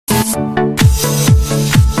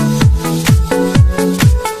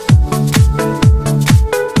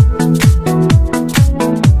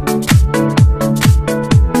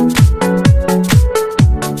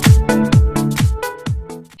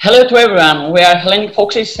Hello to everyone, we are Hellenic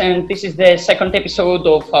Foxes and this is the second episode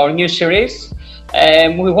of our new series.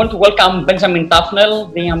 We want to welcome Benjamin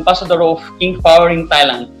Tuffnell, the ambassador of King Power in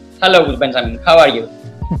Thailand. Hello Benjamin, how are you?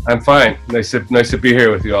 I'm fine. Nice to be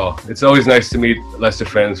here with you all. It's always nice to meet Leicester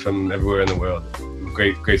fans from everywhere in the world.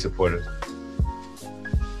 Great supporters. It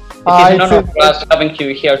is an honor for us having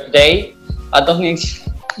you here today. I don't think.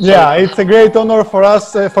 Yeah, it's a great honor for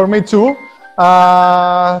us, for me too,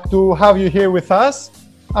 to have you here with us.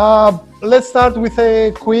 Let's start with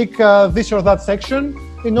a quick this or that section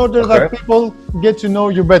in order that people get to know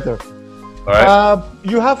you better. All right.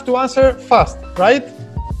 You have to answer fast, right?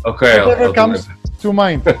 Okay. Whatever comes to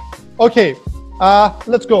mind. Okay,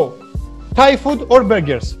 let's go. Thai food or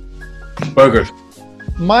burgers? Burgers.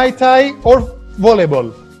 Mai Tai or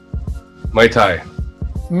volleyball? Mai Tai.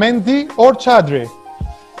 Mehndi or Chadri?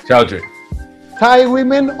 Chowdhury. Thai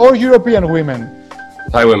women or European women?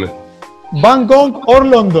 Thai women. Bangkok or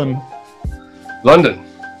London? London.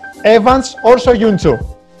 Evans or Soyuncu?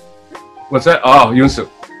 What's that? Oh, Yunsu.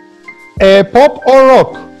 Pop or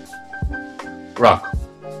rock? Rock.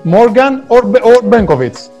 Morgan or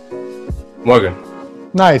Benkovic? Morgan.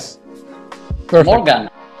 Nice. Perfect. Morgan,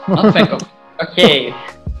 not Bangkok. Okay.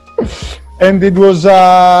 And it was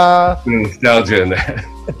Nostalgia in there.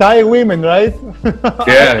 Thai women, right?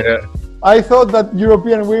 Yeah. I thought that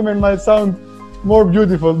European women might sound more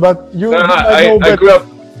beautiful, but you I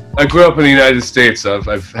grew up in the United States, so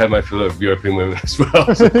I've had my fill of European women as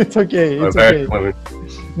well. So It's okay. It's American okay. women.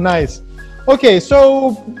 Nice. Okay,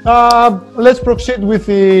 so let's proceed with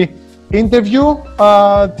the interview.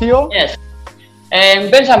 Theo? Yes.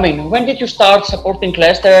 Benjamin, when did you start supporting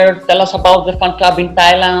Leicester? Tell us about the fan club in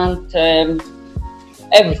Thailand.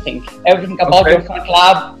 Everything about your fan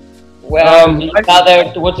club. Where you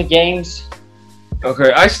gathered to watch the games.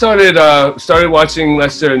 Okay, I started watching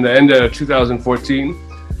Leicester in the end of 2014.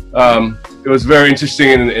 It was very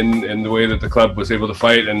interesting in the way that the club was able to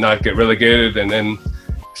fight and not get relegated. And then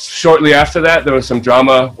shortly after that, there was some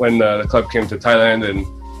drama when the club came to Thailand, and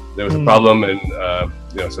there was a problem, and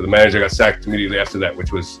so the manager got sacked immediately after that,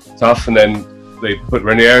 which was tough. And then they put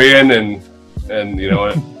Ranieri in, and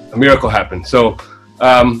a miracle happened. So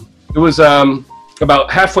it was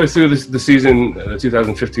about halfway through the season, the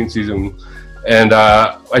 2015 season. And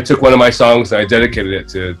I took one of my songs and I dedicated it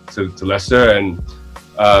to Leicester, and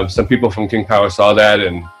some people from King Power saw that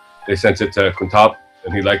and they sent it to Quintop,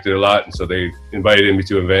 and he liked it a lot, and so they invited me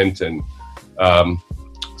to an event and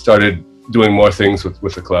started doing more things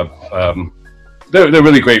with the club. They're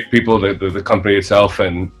really great people, the company itself,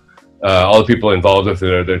 and all the people involved with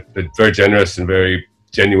it they're very generous and very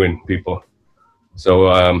genuine people.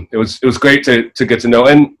 So it was great to get to know.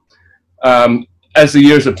 And as the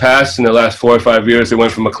years have passed, in the last 4 or 5 years, it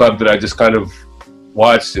went from a club that I just kind of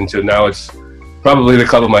watched into now it's probably the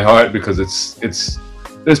club of my heart, because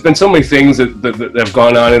there's been so many things that have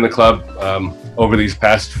gone on in the club over these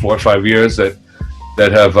past 4 or 5 years that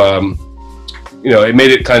have it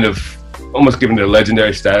made it kind of almost given it a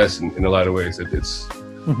legendary status in a lot of ways. It's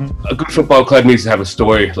a good football club needs to have a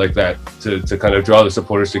story like that to kind of draw the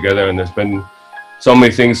supporters together, and there's been so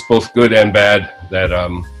many things, both good and bad, that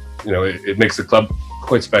it makes the club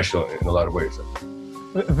quite special in a lot of ways.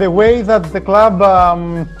 The way that the club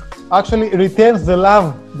actually returns the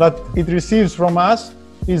love that it receives from us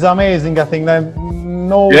is amazing. I think that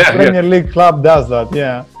no Premier League club does that.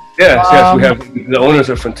 Yeah. Yes. We have the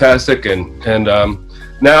owners are fantastic, and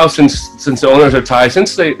now since the owners are Thai,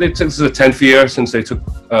 since this is the 10th year since they took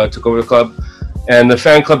over the club, and the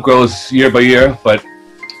fan club grows year by year. But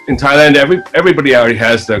in Thailand, everybody already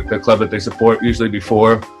has the club that they support usually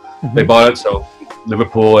before they bought it. So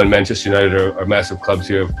Liverpool and Manchester United are massive clubs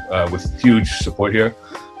here with huge support here.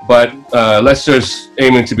 But Leicester's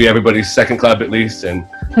aiming to be everybody's second club at least, and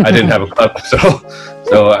I didn't have a club, so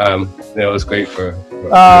it was great for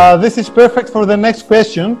this is perfect for the next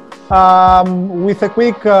question. With a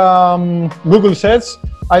quick Google search,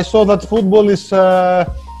 I saw that football is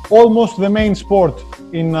almost the main sport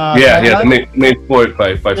in Thailand. The main sport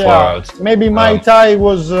by far. Maybe Mai Tai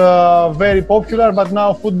was very popular, but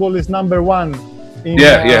now football is #1 in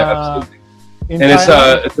absolutely. And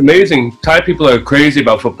it's amazing. Thai people are crazy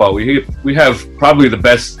about football. We have probably the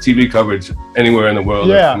best TV coverage anywhere in the world.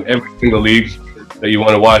 Yeah. In every single league that you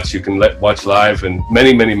want to watch, you can watch live, and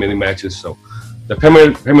many matches. So the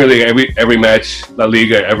Premier League, every match, La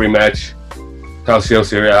Liga, every match, Calcio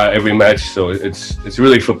Serie A, every match. So it's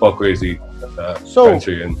really football crazy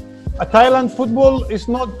country. And Thailand football is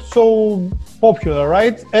not so popular,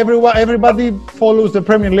 right? Everybody follows the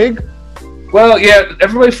Premier League. Well, yeah,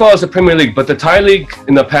 everybody follows the Premier League, but the Thai League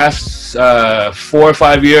in the past 4 or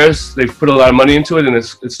 5 years, they've put a lot of money into it, and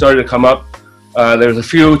it's started to come up. There's a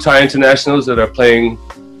few Thai internationals that are playing.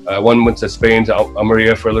 One went to Spain, to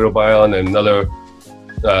Almeria for a little while, and then another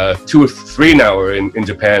 2 or 3 now are in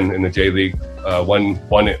Japan in the J League. One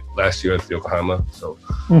won it last year at Yokohama. So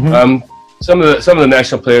some of the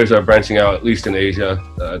national players are branching out, at least in Asia.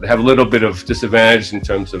 They have a little bit of disadvantage in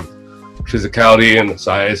terms of physicality and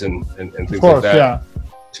size and things like that, yeah,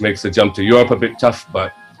 which makes the jump to Europe a bit tough.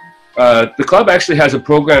 But the club actually has a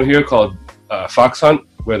program here called Fox Hunt,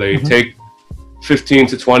 where they take 15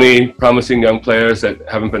 to 20 promising young players that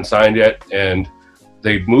haven't been signed yet, and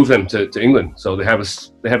they move them to England. So they have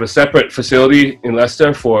a separate facility in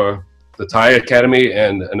Leicester for the Thai academy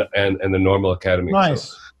and the normal academy. Nice.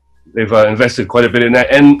 So they've invested quite a bit in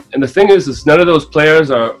that. And the thing is none of those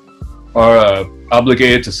players are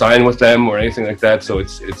obligated to sign with them or anything like that. So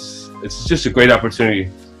it's just a great opportunity.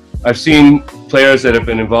 I've seen players that have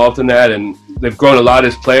been involved in that, and they've grown a lot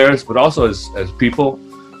as players, but also as people.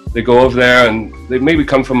 They go over there and they maybe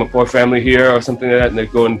come from a poor family here or something like that, and they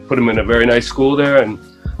go and put them in a very nice school there. And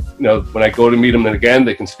when I go to meet them again,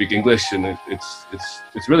 they can speak English, and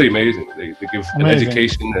it's really amazing. They give an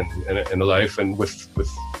education and a life, and with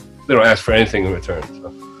they don't ask for anything in return.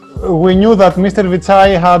 So. We knew that Mr.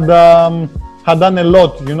 Vichai had done a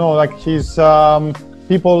lot. Like his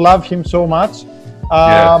people love him so much,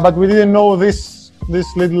 but we didn't know this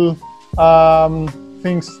little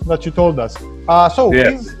things that you told us. So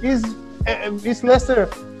is Leicester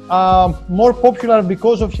more popular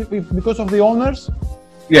because of the owners?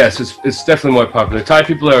 Yes, it's definitely more popular. Thai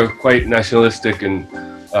people are quite nationalistic, and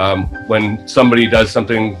when somebody does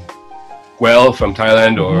something well from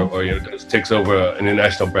Thailand or takes over an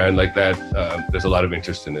international brand like that, there's a lot of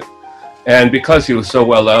interest in it. And because he was so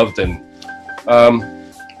well loved, and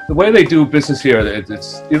the way they do business here,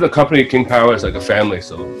 it's the company King Power is like a family.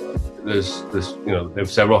 So there's they have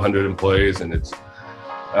several hundred employees, and it's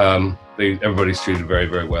everybody's treated very,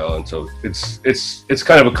 very well. And so it's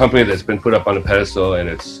kind of a company that's been put up on a pedestal, and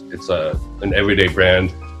it's an everyday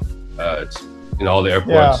brand. It's in all the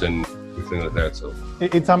airports and everything like that. So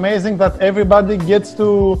it's amazing that everybody gets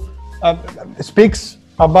to speaks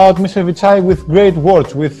about Mr. Vichai with great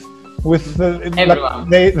words, with like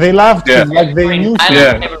they loved him, like they knew him.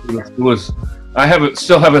 Yeah, it was.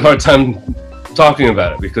 Still have a hard time talking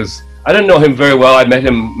about it because I didn't know him very well. I met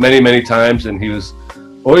him many times, and he was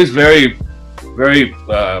always very, very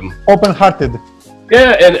open-hearted.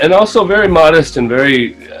 Yeah, and also very modest and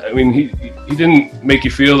very. I mean, he didn't make you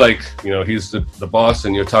feel like he's the boss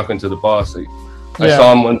and you're talking to the boss. I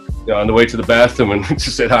saw him on the way to the bathroom and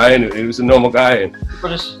just said hi, and he was a normal guy. And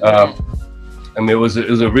I mean, it was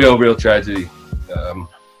a real tragedy.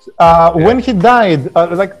 When he died,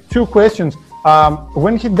 like 2 questions.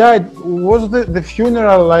 When he died, was the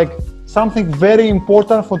funeral like something very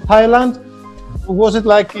important for Thailand? Was it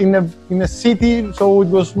like in a city, so it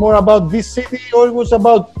was more about this city, or it was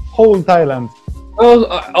about whole Thailand? Well,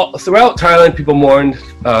 throughout Thailand, people mourned.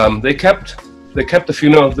 They kept the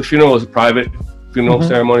funeral. The funeral was a private funeral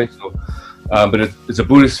ceremony, so, but it's a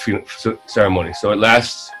Buddhist ceremony, so it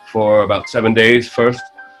lasts for about 7 days first,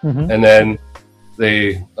 and then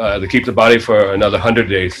they keep the body for another 100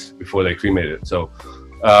 days before they cremate it. So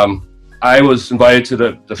I was invited to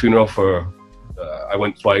the funeral I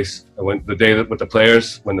went twice. I went the day with the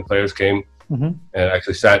players, when the players came, and I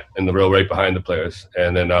actually sat in the row right behind the players.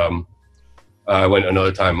 And then I went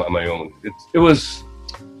another time on my own.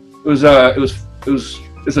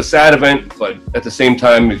 It's a sad event, but at the same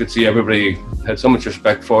time, you could see everybody had so much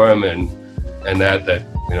respect for him, and that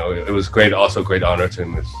it was great. Also, great honor to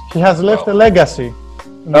him. He has left a legacy.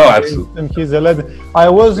 Oh, absolutely. And he's a legend. I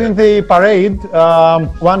was in the parade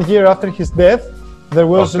 1 year after his death. There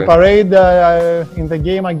was a parade in the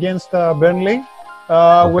game against Burnley,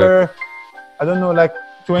 where I don't know, like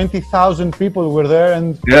 20,000 people were there,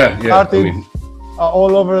 and started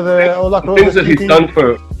all across things the that he's done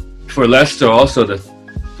for Leicester, also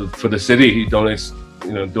for the city. He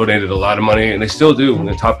donated a lot of money, and they still do. And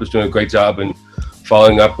the top is doing a great job in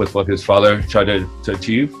following up with what his father tried to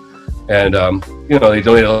achieve. And they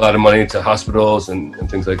donate a lot of money to hospitals and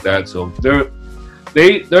things like that. So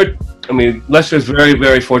Leicester is very,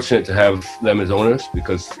 very fortunate to have them as owners,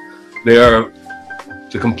 because they are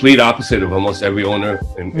the complete opposite of almost every owner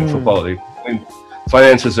in football.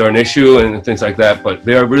 Finances are an issue and things like that, but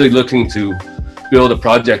they are really looking to build a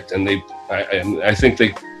project, and I think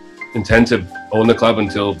they intend to own the club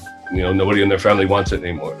until nobody in their family wants it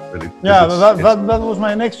anymore. Really. Yeah, that was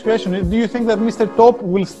my next question. Do you think that Mr. Top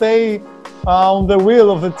will stay on the wheel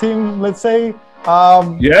of the team, let's say,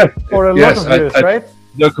 Yeah, for a lot of years, right?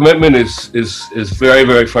 Their commitment is very,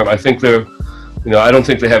 very firm. I think they're, I don't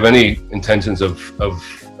think they have any intentions of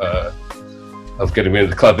getting rid of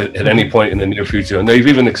the club at any point in the near future. And they've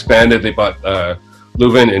even expanded. They bought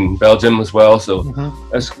Leuven in Belgium as well. So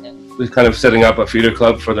that's kind of setting up a feeder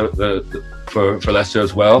club for for Leicester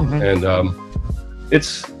as well. And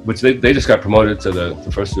which they just got promoted to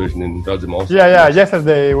the first division in Belgium also. Yeah.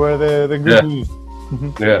 Yesterday were the good news.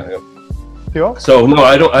 Yeah. So no,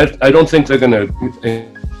 I don't think they're gonna.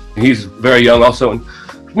 He's very young also, and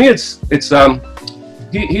for me,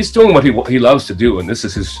 he's doing what he loves to do, and this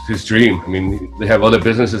is his dream. I mean, they have other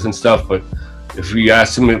businesses and stuff, but if we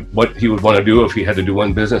asked him what he would want to do if he had to do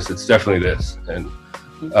one business, it's definitely this. And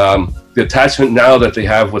the attachment now that they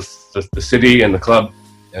have with the city and the club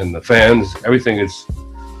and the fans, everything is.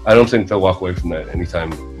 I don't think they'll walk away from that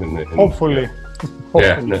anytime. Hopefully.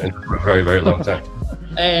 Yeah, in a very, very long time.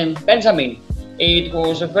 Benjamin, it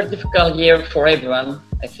was a very difficult year for everyone,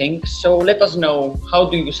 I think. So let us know, how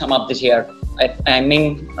do you sum up this year? I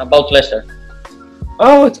mean, about Leicester.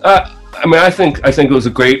 Oh, I think it was a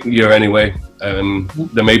great year anyway.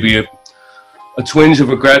 There may be a twinge of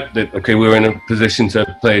regret that we were in a position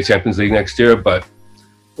to play Champions League next year, but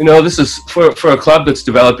this is for a club that's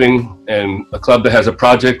developing and a club that has a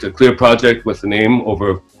project, a clear project with a name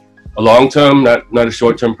over a long term, not a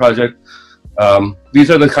short term project. These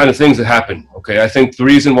are the kind of things that happen. I think the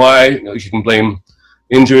reason why you can blame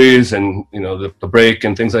injuries and the break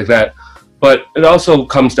and things like that, but it also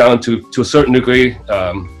comes down to a certain degree.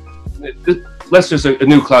 Leicester's a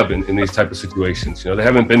new club in these type of situations. They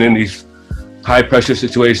haven't been in these high pressure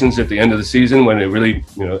situations at the end of the season when it really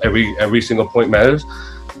every single point matters,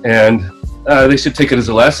 and they should take it as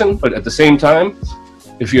a lesson. But at the same time,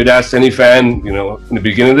 if you had asked any fan, in the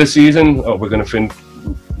beginning of the season, we're going to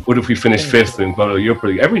what if we finish 5th and go to the Europa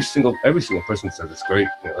League? Every single person says it's great.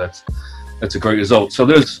 That's a great result. So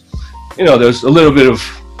there's a little bit of,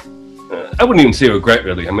 I wouldn't even say regret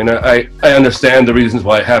really. I mean, I understand the reasons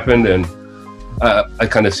why it happened, and I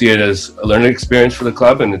kind of see it as a learning experience for the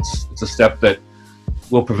club, and it's a step that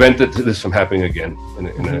will prevent this from happening again in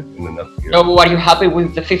another year. So, are you happy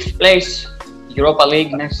with the 5th place, Europa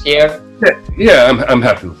League next year? Yeah, I'm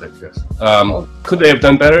happy with it. Yes. Could they have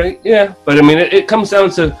done better? Yeah, but I mean, it comes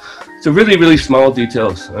down to really, really small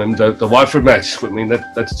details. And the Watford match, I mean,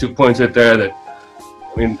 that's 2 points right there.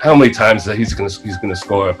 I mean, how many times that he's gonna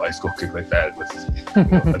score a bicycle kick like that with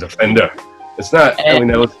a defender? It's not. I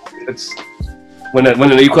mean, it's when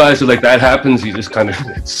an equalizer like that happens, you just kind of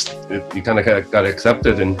got to accept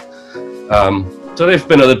it. And so they've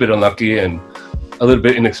been a little bit unlucky and a little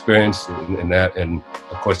bit inexperienced in that, and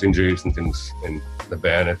of course injuries and things, and the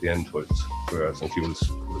ban at the end for I think he was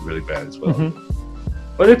really bad as well.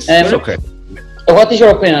 But it's okay. What is your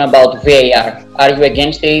opinion about VAR? Are you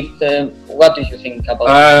against it? What do you think about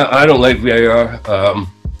it? I don't like VAR.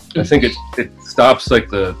 I think it stops like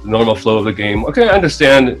the normal flow of the game. Okay, I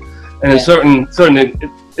understand, and in certain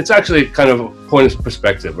it's actually kind of a point of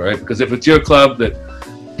perspective, right? Because if it's your club that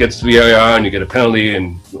gets VAR and you get a penalty,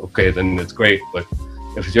 and then it's great. But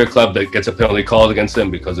if it's your club that gets a penalty called against them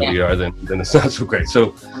because of VAR, then it's not so great.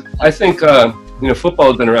 So I think football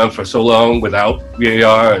has been around for so long without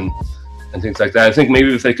VAR and things like that. I think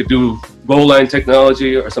maybe if they could do goal line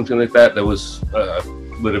technology or something like that, that was a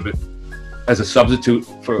little bit as a substitute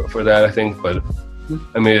for that, I think. But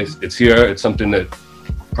I mean, it's here. It's something that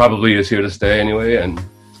probably is here to stay anyway. And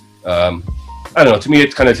I don't know. To me,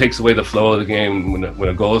 it kind of takes away the flow of the game. When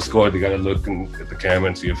a goal is scored, you got to look at the camera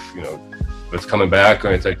and see if it's coming back or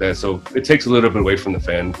anything like that. So it takes a little bit away from the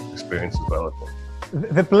fan experience as well, I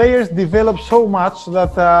think. The players develop so much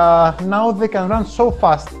that now they can run so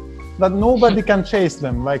fast that nobody can chase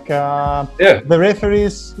them. Like the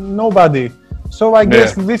referees, nobody. So I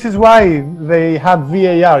guess this is why they have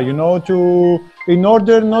VAR. In order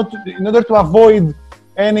to avoid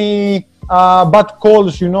any bad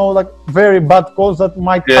calls. Like very bad calls that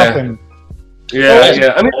might happen.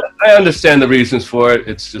 Yeah. I mean, I understand the reasons for it.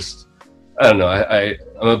 It's just, I don't know.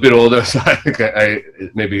 I'm a bit older, so I think I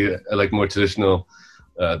like more traditional,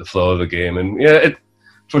 the flow of the game. And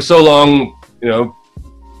for so long,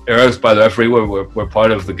 errors by the referee were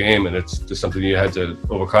part of the game, and it's just something you had to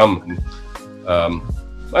overcome. And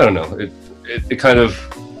I don't know. It kind of,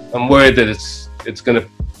 I'm worried that it's going to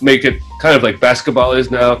make it kind of like basketball is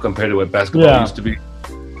now compared to what basketball used to be,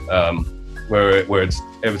 where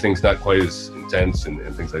everything's not quite as intense and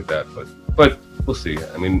things like that. But we'll see.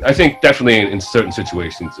 I mean, I think definitely in certain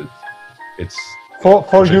situations it's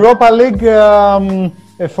for Europa League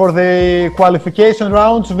for the qualification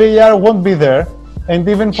rounds, VAR won't be there. and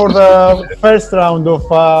even for the first round of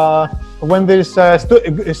when there's a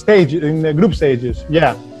stage in the group stages.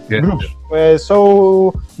 Yeah. Groups.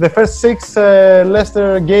 So the first 6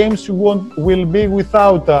 Leicester games will be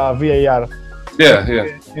without VAR.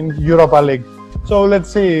 In Europa League. So let's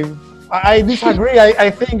see. I disagree. I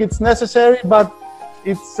think it's necessary, but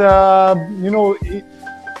it's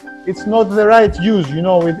it's not the right use.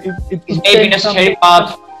 It may be necessary,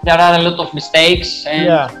 but there are a lot of mistakes. And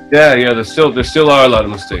There still are a lot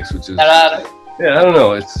of mistakes, which is I don't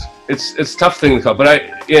know. It's tough thing to call, but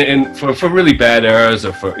for really bad errors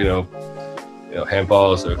or for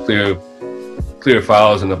handballs or clear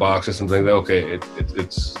fouls in the box or something, okay,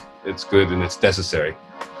 it's good and it's necessary,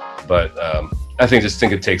 but I think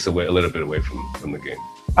it takes a little bit away from the game.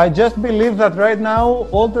 I just believe that right now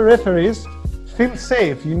all the referees feel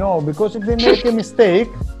safe, because if they make a mistake,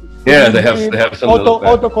 they have some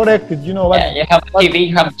auto-corrected, you have TV,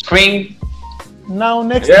 you have screen. Now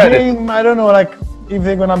next game, I don't know, like if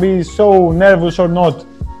they're gonna be so nervous or not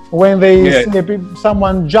when they see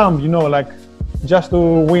someone jump, like just to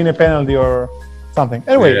win a penalty or something.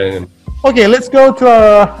 Anyway, okay, let's go to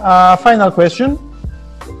our final question.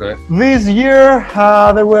 Okay. This year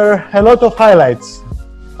there were a lot of highlights.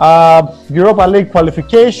 Europa League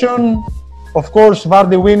qualification, of course,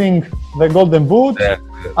 Vardy winning the Golden Boot,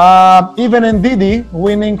 even Ndidi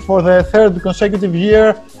winning for the 3rd consecutive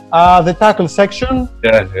year the tackle section.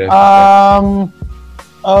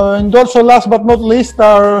 And also, last but not least,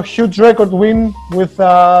 our huge record win with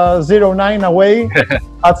 0-9 away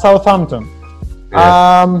at Southampton.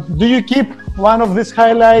 Do you keep one of these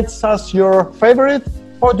highlights as your favorite,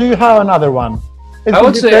 or do you have another one? I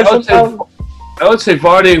would say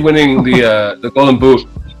Vardy winning the Golden Boot.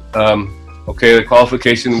 Okay, the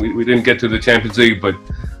qualification, we didn't get to the Champions League, but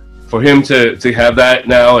for him to have that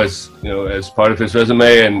now as part of his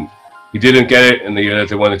resume, and he didn't get it in the year that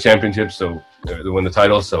they won the championship, so they won the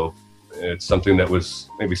title, so it's something that was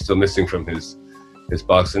maybe still missing from his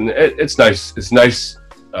box, and it's nice. It's nice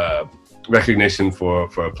recognition for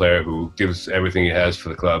a player who gives everything he has for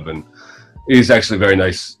the club, and he's actually a very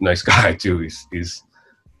nice guy too.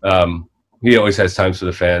 He always has times for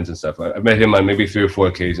the fans and stuff. I've met him on maybe 3 or 4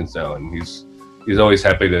 occasions now, and he's always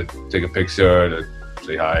happy to take a picture, to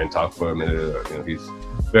say hi and talk for a minute. He's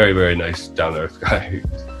very, very nice, down-to-earth guy.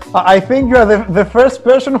 I think you are the first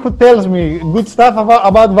person who tells me good stuff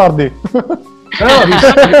about Vardy.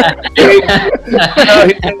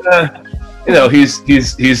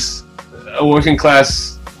 He's a working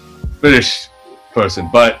class British person,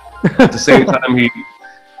 but at the same time,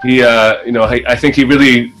 I think he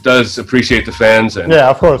really does appreciate the fans. And,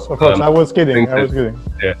 of course. I was kidding.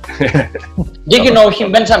 Yeah. Did you know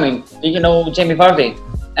him, Benjamin? Did you know Jamie Vardy?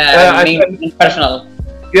 Personal.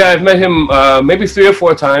 Yeah, I've met him maybe 3 or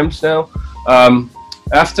 4 times now.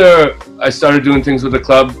 After I started doing things with the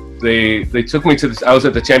club, they took me to I was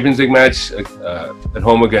at the Champions League match at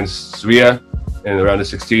home against Sevilla in the round of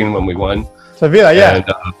 16 when we won. Sevilla, yeah.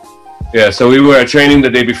 And, so we were at training the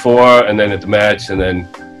day before, and then at the match, and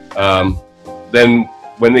then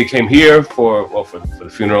when they came here for the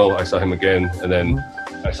funeral, I saw him again, and then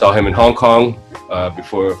I saw him in Hong Kong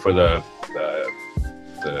for the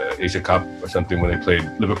Asia Cup or something when they played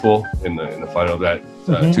Liverpool in the final of that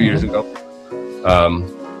 2 years ago,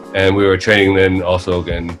 and we were training then also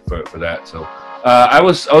again for that. So I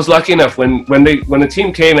was lucky enough when the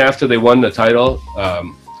team came after they won the title.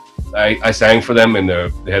 I sang for them, and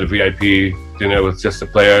they had a VIP dinner with just the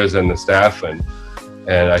players and the staff, and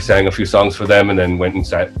I sang a few songs for them, and then went and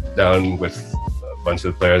sat down with a bunch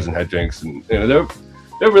of the players and had drinks, and they're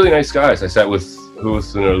really nice guys. I sat with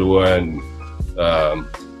Huth and Lua and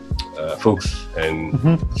Fuchs and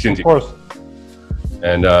Shinji. Of course.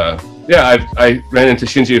 And I ran into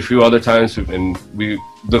Shinji a few other times, and we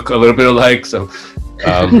look a little bit alike, so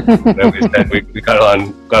we got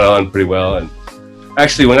on pretty well. And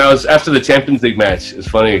actually, when I was after the Champions League match, it's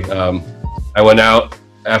funny. I went out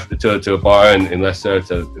to a bar in Leicester.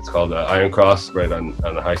 It's called Iron Cross, right on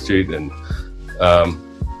the high street, and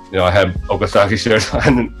I had Okazaki shirt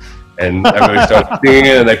on. And everybody started singing,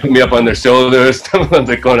 and they put me up on their shoulders.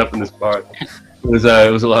 They're going up in this part. It was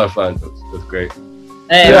a lot of fun. It was great. Who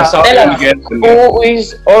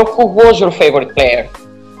was your favorite player?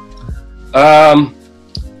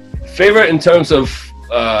 Favorite in terms of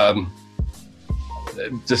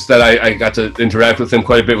just that I got to interact with him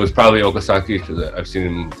quite a bit was probably Okazaki, because I've seen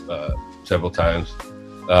him several times.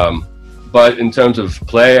 But in terms of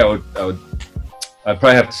play, I'd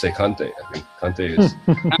probably have to say Conte. I think Conte is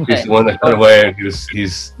he's the one that got away, and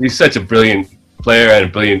he's such a brilliant player and a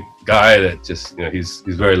brilliant guy that just, you know, he's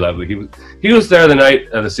very lovely. He was there the night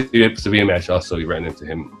of the Sevilla match. Also, we ran into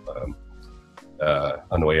him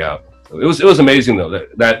on the way out. So it was amazing though.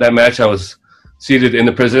 That match, I was seated in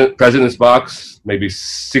the president's box, maybe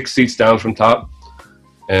 6 seats down from top,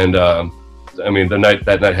 and I mean that night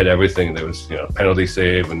had everything. There was, you know, penalty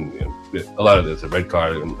save and, you know, a lot of this, a red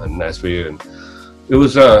card and Nasri, and it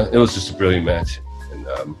was just a brilliant match. And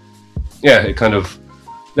yeah, it kind of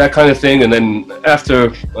that kind of thing. And then after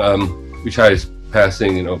Vichai's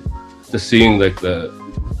passing, you know, just seeing like the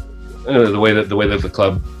way that the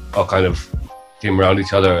club all kind of came around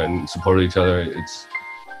each other and supported each other.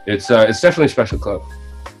 It's definitely a special club.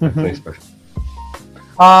 Definitely special.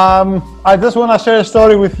 I just want to share a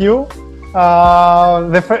story with you.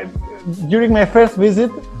 During my first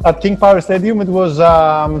visit at King Power Stadium, it was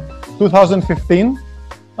 2015.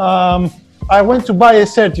 I went to buy a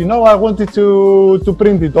shirt, you know, I wanted to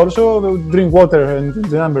print it also, drink water, and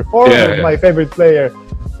the number 4 was my favorite player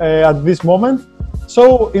at this moment.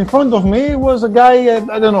 So in front of me was a guy,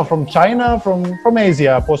 I don't know, from China, from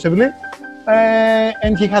Asia possibly,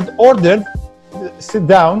 and he had ordered, sit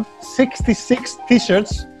down, 66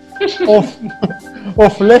 t-shirts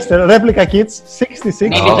of Leicester, replica kits, 66.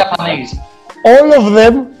 Maybe Japanese. All of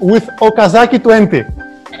them with Okazaki 20.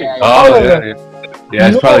 All of them. Yeah,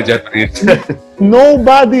 it's probably Japanese.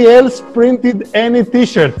 Nobody else printed any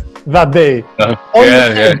t-shirt that day. Yeah.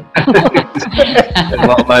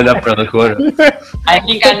 Lined up around the corner. I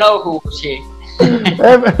think I know who she.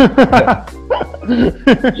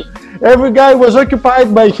 Every guy was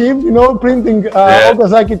occupied by him, you know, printing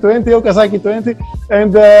Okazaki 20,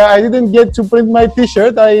 and I didn't get to print my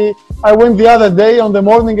t-shirt. I went the other day on the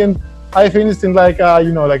morning and I finished in like,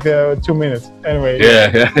 you know, like 2 minutes. Anyway.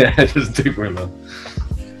 Yeah. It doesn't take very long.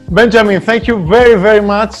 Benjamin, thank you very, very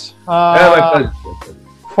much my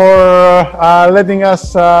for letting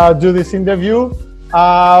us do this interview.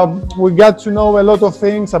 We got to know a lot of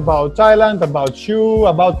things about Thailand, about you,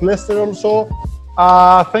 about Leicester also.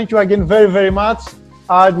 Thank you again very, very much.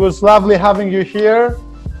 It was lovely having you here,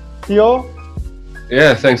 Theo.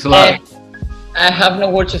 Yeah, thanks a lot. I have no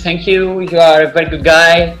word to thank you. You are a very good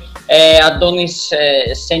guy. Adonis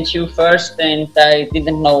sent you first, and I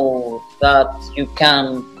didn't know that you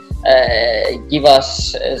can give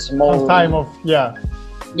us a small time of yeah,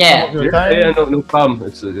 no problem.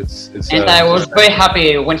 It's and I was very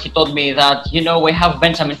happy when he told me that, you know, we have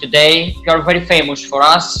Benjamin today. You are very famous for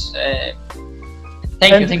us.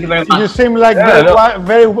 Thank you very much. You seem like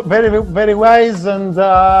very wise, and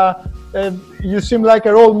you seem like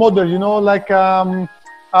a role model. You know, like a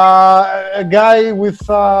guy with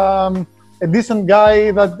a decent guy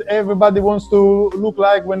that everybody wants to look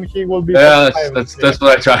like when he will be. Yeah, that's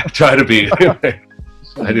what I try to be.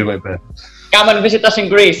 I do my best. Come and visit us in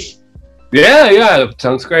Greece. Yeah,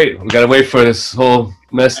 sounds great. We gotta wait for this whole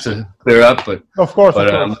mess to clear up, but of course.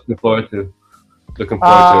 I'm looking forward to it.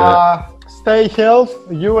 Stay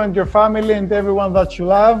healthy, you and your family and everyone that you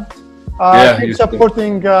love. Keep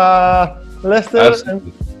supporting Leicester.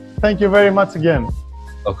 Absolutely. And thank you very much again.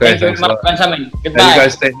 Okay, thanks a lot, Benjamin. Goodbye. And you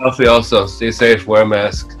guys stay healthy also. Stay safe, wear a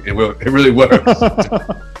mask. It really works.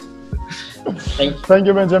 Thank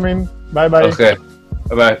you, Benjamin. Bye-bye. Okay,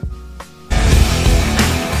 bye-bye.